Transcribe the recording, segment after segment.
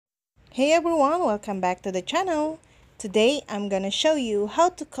Hey everyone, welcome back to the channel. Today I'm gonna show you how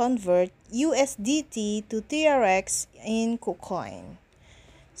to convert USDT to TRX in Kucoin.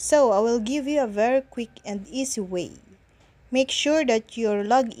 So I will give you a very quick and easy way. Make sure that you're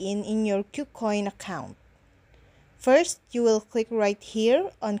logged in your Kucoin account. First, you will click right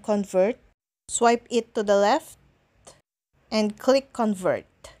here on convert, swipe it to the left, and click convert.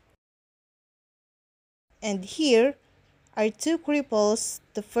 And here are two cripples.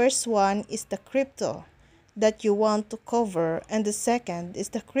 The first one is the crypto that you want to cover, and the second is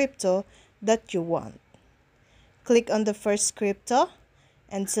the crypto that you want. Click on the first crypto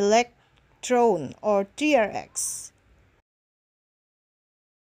and select Tron or TRX.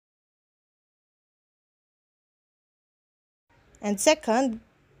 And second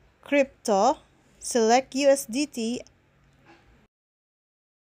crypto, select USDT,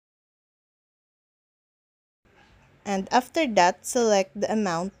 and after that select the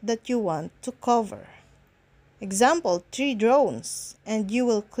amount that you want to cover. Example, 3 drones, and you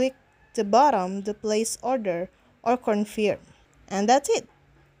will click the bottom to place order or confirm. And that's it.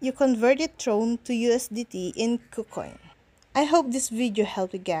 You converted Tron to USDT in Kucoin. I hope this video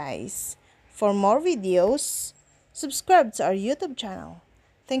helped you guys. For more videos, subscribe to our YouTube channel.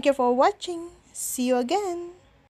 Thank you for watching. See you again.